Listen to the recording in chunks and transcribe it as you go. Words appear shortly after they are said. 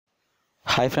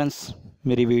Hi friends,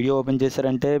 మీరు ఈ video open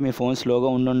చేశారంటే మీ ఫోన్ స్లోగా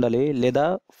ఉండాలి లేదా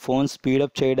ఫోన్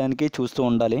స్పీడప్ చేయడానికి చూస్తూ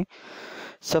ఉండాలి.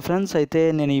 సో ఫ్రెండ్స్, అయితే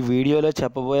నేను ఈ వీడియోలో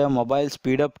చెప్పబోయే మొబైల్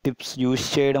స్పీడప్ టిప్స్ యూస్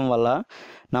చేయడం వల్ల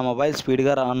నా మొబైల్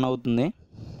స్పీడ్గా రన్ అవుతుంది.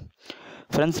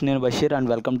 ఫ్రెండ్స్, నేను Basheer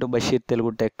and welcome to Basheer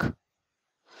Telugu tech.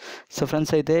 So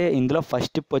friends, అయితే ఇందులో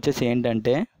ఫస్ట్ టిప్ వచ్చేసి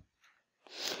ఏంటంటే,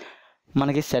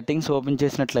 మనకి సెట్టింగ్స్ ఓపెన్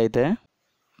చేసినట్లయితే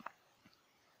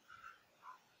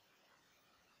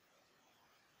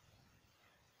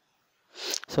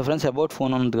సో ఫ్రెండ్స్, అబౌట్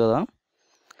ఫోన్ ఉంది కదా,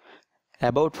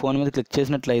 అబౌట్ ఫోన్ మీద క్లిక్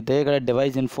చేసినట్లయితే ఇక్కడ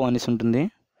డివైస్ ఇన్ఫో అనేసి ఉంటుంది.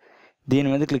 దీని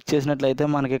మీద క్లిక్ చేసినట్లయితే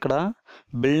మనకి ఇక్కడ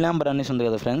బిల్డ్ నెంబర్ అనేసి ఉంది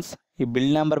కదా ఫ్రెండ్స్, ఈ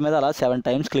బిల్డ్ నెంబర్ మీద అలా 7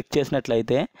 టైమ్స్ క్లిక్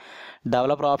చేసినట్లయితే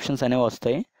డెవలపర్ ఆప్షన్స్ అనేవి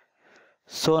వస్తాయి.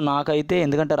 సో నాకైతే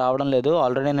ఎందుకంటే రావడం లేదు,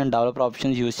 ఆల్రెడీ నేను డెవలపర్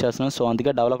ఆప్షన్స్ యూజ్ చేస్తున్నాను. సో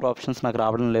అందుకే డెవలపర్ ఆప్షన్స్ నాకు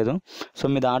రావడం లేదు. సో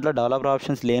మీ దాంట్లో డెవలపర్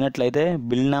ఆప్షన్స్ లేనట్లయితే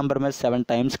బిల్డ్ నెంబర్ మీద 7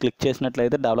 టైమ్స్ క్లిక్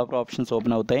చేసినట్లయితే డెవలపర్ ఆప్షన్స్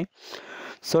ఓపెన్ అవుతాయి.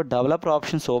 సో డెవలపర్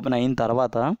ఆప్షన్స్ ఓపెన్ అయిన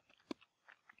తర్వాత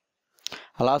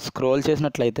అలా స్క్రోల్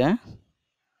చేసినట్లయితే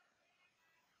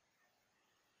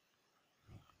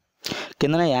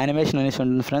కిందన యానిమేషన్ అనేసి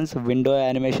ఉంటుంది friends, window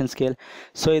animation scale.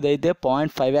 So ఇదైతే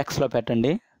 0.5x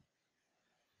పెట్టండి.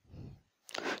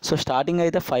 సో స్టార్టింగ్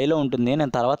అయితే 5లో ఉంటుంది,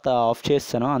 నేను తర్వాత ఆఫ్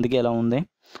చేస్తాను, అందుకే ఇలా ఉంది.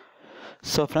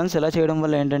 సో ఫ్రెండ్స్, ఇలా చేయడం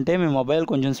వల్ల ఏంటంటే మీ మొబైల్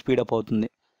కొంచెం స్పీడప్ అవుతుంది.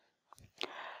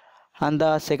 అండ్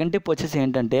సెకండ్ టిప్ వచ్చేసి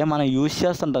ఏంటంటే, మనం యూజ్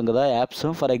చేస్తుంటాం కదా యాప్స్,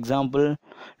 ఫర్ ఎగ్జాంపుల్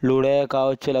లూడో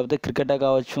కావచ్చు, లేకపోతే క్రికెటే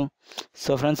కావచ్చు.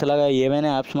 సో ఫ్రెండ్స్, ఇలాగ ఏమైనా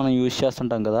యాప్స్ మనం యూజ్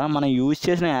చేస్తుంటాం కదా, మనం యూజ్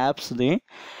చేసిన యాప్స్ది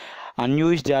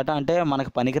అన్యూజ్డ్ డేటా, అంటే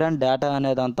మనకు పనికిరాని డేటా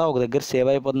అనేది అంతా ఒక దగ్గర సేవ్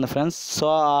అయిపోతుంది ఫ్రెండ్స్. సో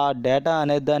ఆ డేటా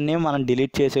అనేది దాన్ని మనం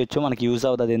డిలీట్ చేసేయచ్చు, మనకి యూజ్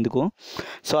అవుతుంది ఎందుకు.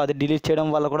 సో అది డిలీట్ చేయడం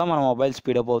వల్ల కూడా మన మొబైల్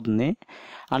స్పీడప్ అవుతుంది.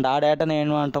 అండ్ ఆ డేటాని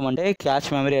ఏం అంటామంటే క్యాష్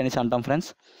మెమరీ అనేసి అంటాం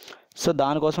ఫ్రెండ్స్. సో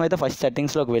దానికోసం అయితే ఫస్ట్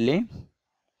సెట్టింగ్స్లోకి వెళ్ళి,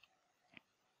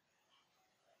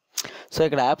 సో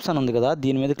ఇక్కడ యాప్స్ అని ఉంది కదా,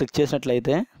 దీని మీద క్లిక్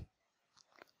చేసినట్లయితే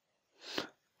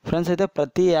ఫ్రెండ్స్ అయితే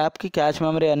ప్రతి యాప్కి క్యాష్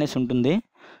మెమరీ అనేసి ఉంటుంది.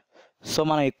 సో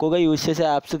మనం ఎక్కువగా యూజ్ చేసే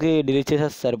యాప్స్కి డిలీట్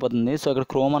చేసేస్తే సరిపోతుంది. సో ఇక్కడ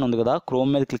క్రోమ్ అని ఉంది కదా, క్రోమ్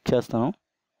మీద క్లిక్ చేస్తాను.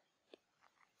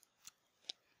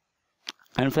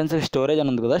 అండ్ ఫ్రెండ్స్, స్టోరేజ్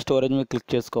అని ఉంది కదా, స్టోరేజ్ మీద క్లిక్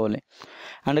చేసుకోవాలి.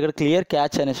 అండ్ ఇక్కడ క్లియర్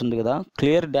క్యాచ్ అనేసి ఉంది కదా,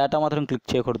 క్లియర్ డేటా మాత్రం క్లిక్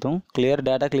చేయకూడదు. క్లియర్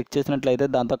డేటా క్లిక్ చేసినట్లయితే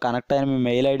దాంతో కనెక్ట్ అయిన మీ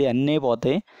మెయిల్ ఐడి అన్నీ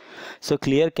పోతాయి. సో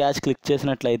క్లియర్ క్యాచ్ క్లిక్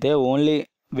చేసినట్లయితే ఓన్లీ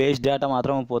వేస్ట్ డేటా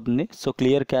మాత్రమే పోతుంది. సో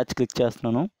క్లియర్ క్యాచ్ క్లిక్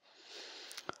చేస్తున్నాను.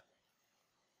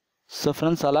 సో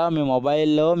ఫ్రెండ్స్, అలా మీ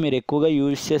మొబైల్లో మీరు ఎక్కువగా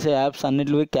యూజ్ చేసే యాప్స్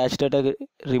అన్నిటివి క్యాచ్ డేటా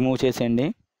రిమూవ్ చేసేయండి.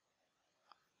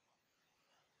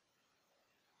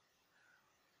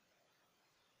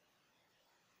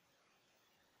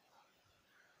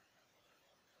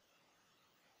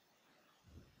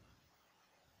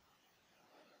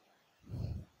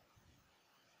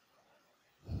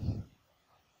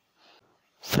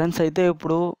 ఫ్రెండ్స్, అయితే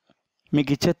ఇప్పుడు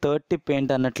మీకు ఇచ్చే థర్డ్ టిప్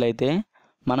ఏంటన్నట్లయితే,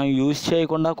 మనం యూజ్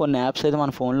చేయకుండా కొన్ని యాప్స్ అయితే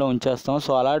మన ఫోన్లో ఉంచేస్తాం.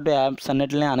 సో అలాంటి యాప్స్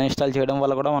అన్నిటిని అన్ఇన్స్టాల్ చేయడం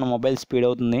వల్ల కూడా మన మొబైల్ స్పీడ్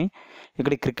అవుతుంది.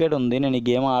 ఇక్కడ క్రికెట్ ఉంది, నేను ఈ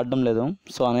గేమ్ ఆడడం లేదు,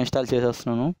 సో అన్ఇన్స్టాల్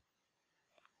చేసేస్తున్నాను.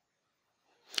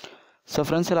 సో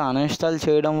ఫ్రెండ్స్, ఇలా అన్ఇన్స్టాల్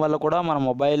చేయడం వల్ల కూడా మన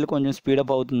మొబైల్ కొంచెం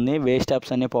స్పీడప్ అవుతుంది, వేస్ట్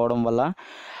యాప్స్ అన్నీ పోవడం వల్ల.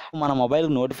 మన మొబైల్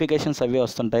నోటిఫికేషన్స్ అవి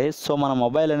వస్తుంటాయి. సో మన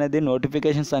మొబైల్ అనేది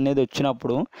నోటిఫికేషన్స్ అనేది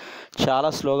వచ్చినప్పుడు చాలా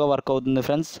స్లోగా వర్క్ అవుతుంది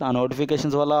ఫ్రెండ్స్. ఆ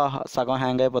నోటిఫికేషన్స్ వల్ల సగం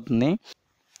హ్యాంగ్ అయిపోతుంది.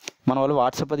 మన వాళ్ళు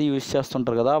వాట్సాప్ అది యూజ్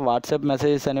చేస్తుంటారు కదా, వాట్సాప్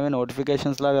మెసేజెస్ అనేవి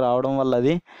నోటిఫికేషన్స్ లాగా రావడం వల్ల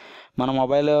అది మన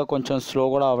మొబైల్ కొంచెం స్లో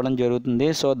కూడా అవ్వడం జరుగుతుంది.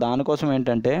 సో దానికోసం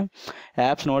ఏంటంటే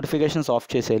యాప్స్ నోటిఫికేషన్స్ ఆఫ్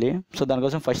చేసేయాలి. సో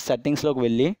దానికోసం ఫస్ట్ సెట్టింగ్స్లోకి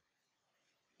వెళ్ళి,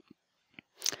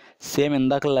 సేమ్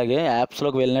ఇందాకలాగే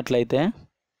యాప్స్లోకి వెళ్ళినట్లయితే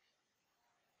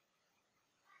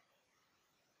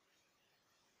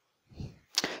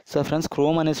సో ఫ్రెండ్స్,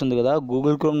 క్రోమ్ అనేసి ఉంది కదా,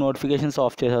 గూగుల్ క్రోమ్ నోటిఫికేషన్స్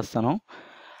ఆఫ్ చేసేస్తాను.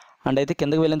 అండ్ అయితే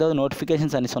కిందకి వెళ్ళిన తర్వాత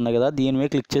నోటిఫికేషన్స్ అనేసి ఉన్నాయి కదా, దీని మీద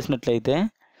క్లిక్ చేసినట్లయితే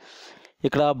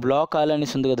ఇక్కడ బ్లాక్ ఆల్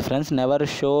అనేసి ఉంది కదా friends, never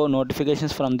show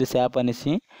notifications from this app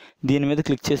అనేసి, దీని మీద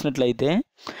క్లిక్ చేసినట్లయితే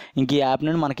ఇంక ఈ యాప్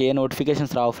నుండి మనకి ఏ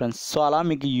నోటిఫికేషన్స్ రావు ఫ్రెండ్స్. సో అలా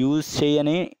మీకు యూజ్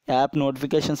చేయని యాప్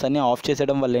నోటిఫికేషన్స్ అన్నీ ఆఫ్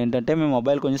చేసేయడం వల్ల ఏంటంటే మీ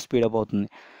మొబైల్ కొంచెం స్పీడప్ అవుతుంది.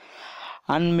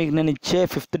 అండ్ మీకు నేను ఇచ్చే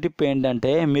ఫిఫ్త్ టిప్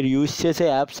ఏంటంటే, మీరు యూజ్ చేసే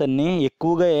యాప్స్ అన్నీ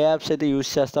ఎక్కువగా ఏ యాప్స్ అయితే యూజ్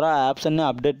చేస్తారో ఆ యాప్స్ అన్నీ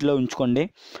అప్డేట్లో ఉంచుకోండి.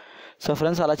 సో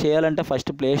ఫ్రెండ్స్, అలా చేయాలంటే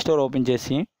ఫస్ట్ ప్లే స్టోర్ ఓపెన్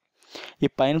చేసి ఈ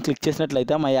పైన క్లిక్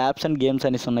చేసినట్లయితే మై యాప్స్ అండ్ గేమ్స్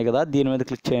అనేసి ఉన్నాయి కదా, దీని మీద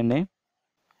క్లిక్ చేయండి.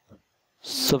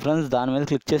 సో ఫ్రెండ్స్, దాని మీద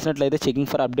క్లిక్ చేసినట్లయితే చెకింగ్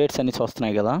ఫర్ అప్డేట్స్ అనేసి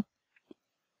వస్తున్నాయి కదా.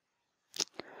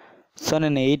 సో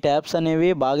నేను 8 యాప్స్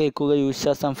అనేవి బాగా ఎక్కువగా యూజ్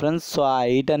చేస్తాను ఫ్రెండ్స్. సో ఆ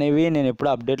 8 అనేవి నేను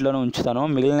ఎప్పుడు అప్డేట్లోనే ఉంచుతాను,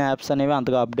 మిగిలిన యాప్స్ అనేవి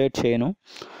అంతగా అప్డేట్ చేయను.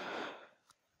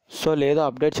 సో లేదో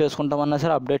అప్డేట్ చేసుకుంటామన్నా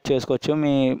సరే అప్డేట్ చేసుకోవచ్చు,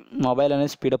 మీ మొబైల్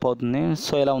అనేది స్పీడప్ అవుతుంది.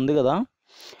 సో ఇలా ఉంది కదా,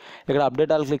 ఇక్కడ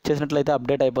అప్డేట్ ఆల్ క్లిక్ చేసినట్లయితే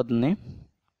అప్డేట్ అయిపోతుంది.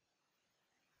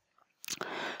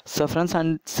 So friends,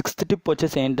 and sixth tip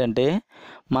వచ్చేసి ఏంటంటే,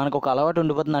 మనకు ఒక అలవాటు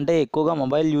ఉండిపోతుంది. అంటే ఎక్కువగా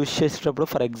మొబైల్ యూస్ చేసేటప్పుడు,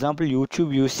 ఫర్ ఎగ్జాంపుల్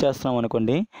యూట్యూబ్ యూస్ చేస్తున్నాం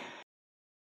అనుకోండి.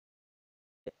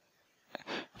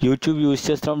 యూట్యూబ్ యూస్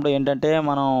చేస్తున్నప్పుడు ఏంటంటే,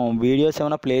 మనం వీడియోస్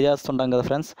ఏమైనా ప్లే చేస్తుంటాం కదా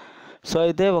ఫ్రెండ్స్. సో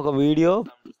అయితే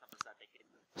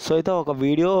ఒక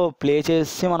వీడియో ప్లే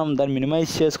చేసి మనం దాన్ని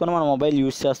మినిమైజ్ చేసుకొని మన మొబైల్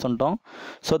యూస్ చేస్తుంటాం.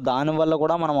 సో దానివల్ల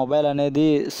కూడా మన మొబైల్ అనేది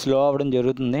స్లో అవ్వడం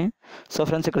జరుగుతుంది. సో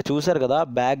ఫ్రెండ్స్, ఇక్కడ చూసారు కదా,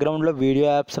 బ్యాక్గ్రౌండ్లో వీడియో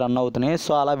యాప్స్ రన్ అవుతున్నాయి.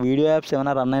 సో అలా వీడియో యాప్స్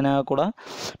ఏమైనా రన్ అయినా కూడా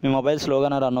మీ మొబైల్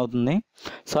స్లోగానే రన్ అవుతుంది.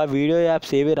 సో ఆ వీడియో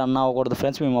యాప్స్ ఏవి రన్ అవ్వకూడదు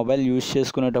ఫ్రెండ్స్. మీ మొబైల్ యూస్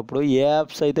చేసుకునేటప్పుడు ఏ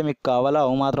యాప్స్ అయితే మీకు కావాలో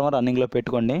అవి మాత్రమే రన్నింగ్లో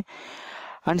పెట్టుకోండి.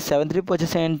 అండ్ సెవెంత్ టిప్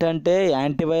వచ్చేసి ఏంటంటే,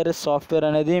 యాంటీవైరస్ సాఫ్ట్వేర్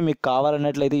అనేది మీకు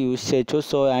కావాలన్నట్లయితే యూస్ చేయొచ్చు.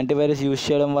 సో యాంటీవైరస్ యూస్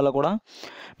చేయడం వల్ల కూడా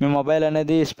మీ మొబైల్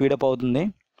అనేది స్పీడప్ అవుతుంది.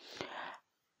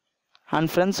 అండ్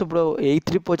ఫ్రెండ్స్, ఇప్పుడు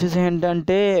ఎయిత్ టిప్ వచ్చేసి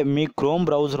ఏంటంటే, మీ క్రోమ్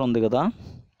బ్రౌజర్ ఉంది కదా,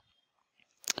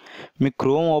 మీ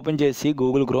క్రోమ్ ఓపెన్ చేసి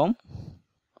గూగుల్ క్రోమ్,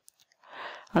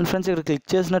 అండ్ ఫ్రెండ్స్ ఇక్కడ క్లిక్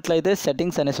చేసినట్లయితే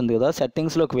సెట్టింగ్స్ అనేసి ఉంది కదా,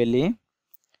 సెట్టింగ్స్లోకి వెళ్ళి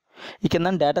ఈ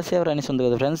కింద డేటా సేవర్ అనేసి ఉంది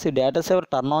కదా ఫ్రెండ్స్, ఈ డేటా సేవర్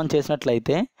టర్న్ ఆన్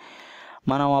చేసినట్లయితే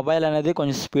మన మొబైల్ అనేది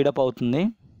కొంచెం స్పీడప్ అవుతుంది.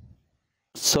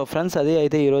 సో ఫ్రెండ్స్, అది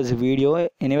అయితే ఈరోజు video.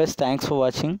 Anyways, thanks for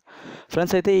watching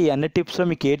friends. అయితే ఈ అన్ని టిప్స్లో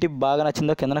మీకు ఏ టిప్ బాగా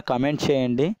నచ్చిందో కింద కామెంట్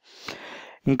చేయండి.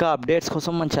 ఇంకా అప్డేట్స్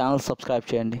కోసం మన ఛానల్ సబ్స్క్రైబ్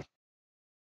చేయండి.